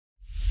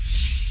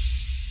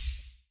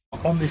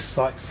On this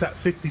site sat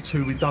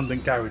 52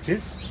 redundant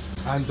garages,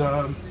 and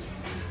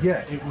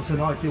yeah, it was an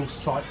ideal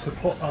site to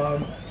put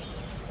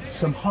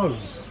some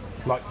homes.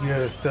 Like,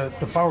 yeah,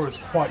 the borough is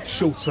quite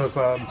short of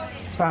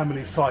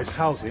family-sized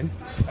housing,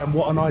 and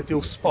what an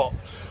ideal spot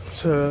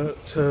to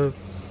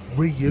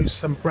reuse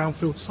some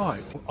brownfield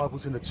site. I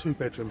was in a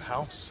 2-bedroom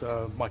house.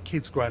 My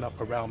kids growing up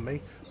around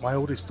me. My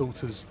oldest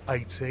daughter's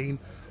 18.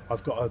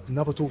 I've got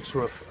another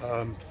daughter of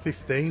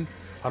 15,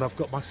 and I've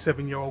got my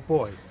 7-year-old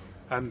boy.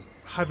 And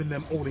having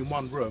them all in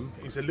one room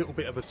is a little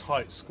bit of a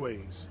tight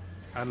squeeze.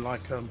 And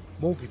like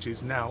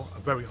mortgages now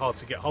are very hard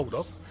to get hold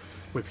of,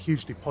 with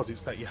huge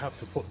deposits that you have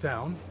to put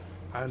down.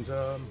 And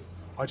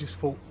I just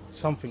thought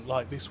something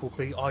like this would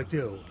be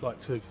ideal, like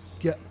to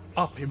get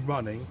up and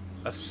running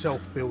a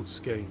self-build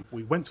scheme.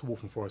 We went to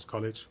Waltham Forest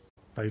College.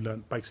 They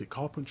learnt basic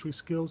carpentry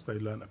skills, they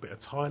learnt a bit of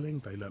tiling,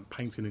 they learnt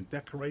painting and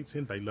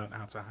decorating, they learnt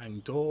how to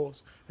hang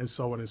doors, and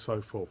so on and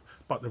so forth.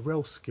 But the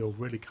real skill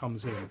really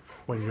comes in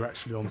when you're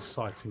actually on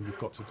site and you've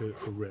got to do it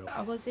for real.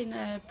 I was in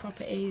a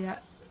property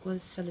that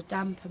was full of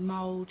damp and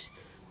mould.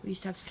 We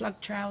used to have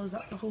slug trails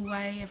up the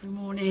hallway every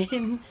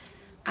morning,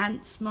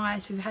 ants,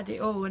 mice, we've had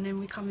it all, and then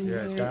we come in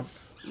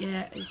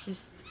here, it's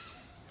just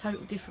a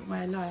total different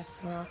way of life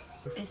for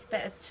us. It's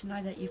better to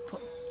know that you've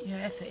put your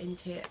effort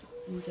into it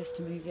than just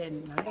to move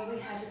in. Like. We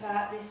had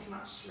about this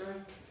much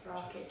room for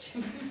our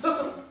kitchen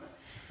before,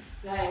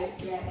 so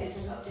yeah, it's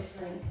a lot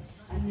different.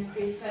 And it'll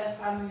be the first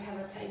time we have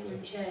a table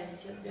and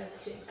chairs that we'll be able to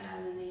sit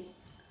down and eat.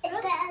 It's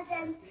better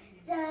than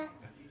the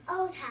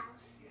old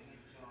house.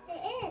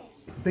 It is.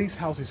 These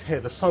houses here,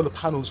 the solar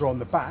panels are on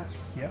the back,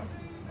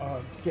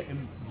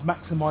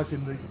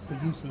 maximising the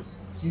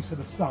use of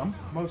the sun.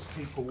 Most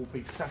people will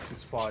be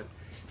satisfied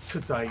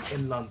today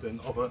in London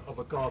of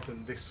a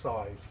garden this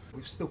size.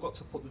 We've still got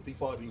to put the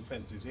dividing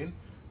fences in,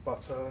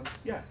 but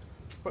yeah,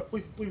 but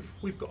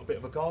we've got a bit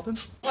of a garden.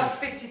 I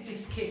fitted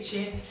this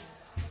kitchen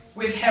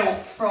with help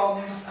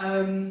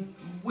from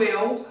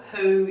Will,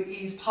 who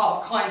is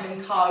part of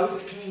Kind & Co,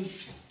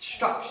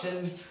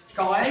 construction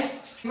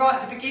guys. Right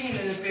at the beginning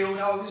of the build,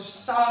 I was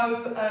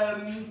so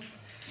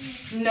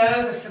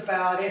nervous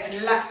about it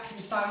and lacked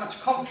in so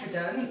much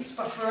confidence,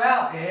 but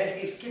throughout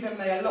it, it's given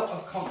me a lot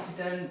of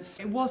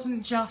confidence. It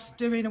wasn't just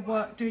doing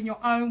your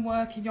own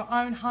work in your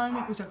own home,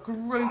 it was a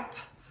group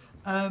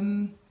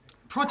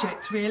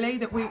project really,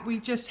 that we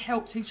just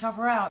helped each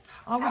other out.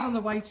 I was on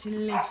the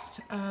waiting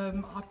list.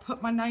 I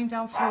put my name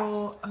down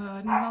for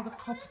another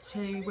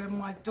property when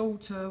my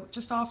daughter,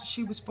 just after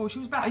she was born, she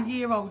was about a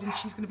year old and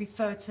she's going to be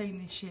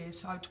 13 this year,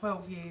 so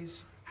 12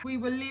 years. We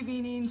were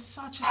living in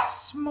such a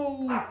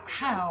small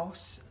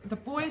house. The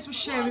boys were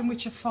sharing,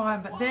 which are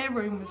fine, but their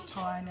room was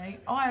tiny.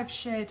 I have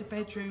shared a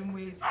bedroom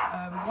with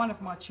one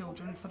of my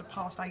children for the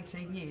past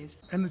 18 years.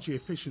 Energy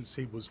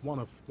efficiency was one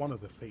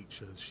of the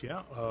features,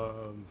 yeah.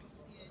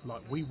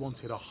 Like, we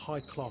wanted a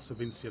high class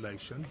of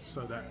insulation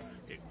so that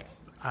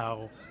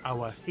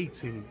our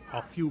heating,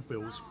 our fuel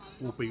bills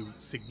will be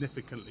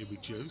significantly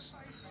reduced.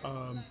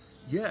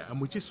 Yeah, and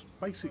we just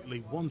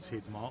basically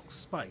wanted Mark's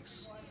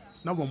space.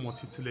 No one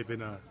wanted to live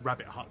in a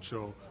rabbit hutch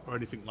or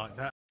anything like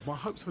that. My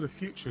hopes for the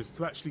future is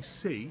to actually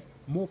see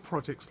more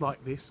projects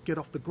like this get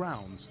off the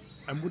ground,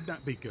 and wouldn't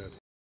that be good?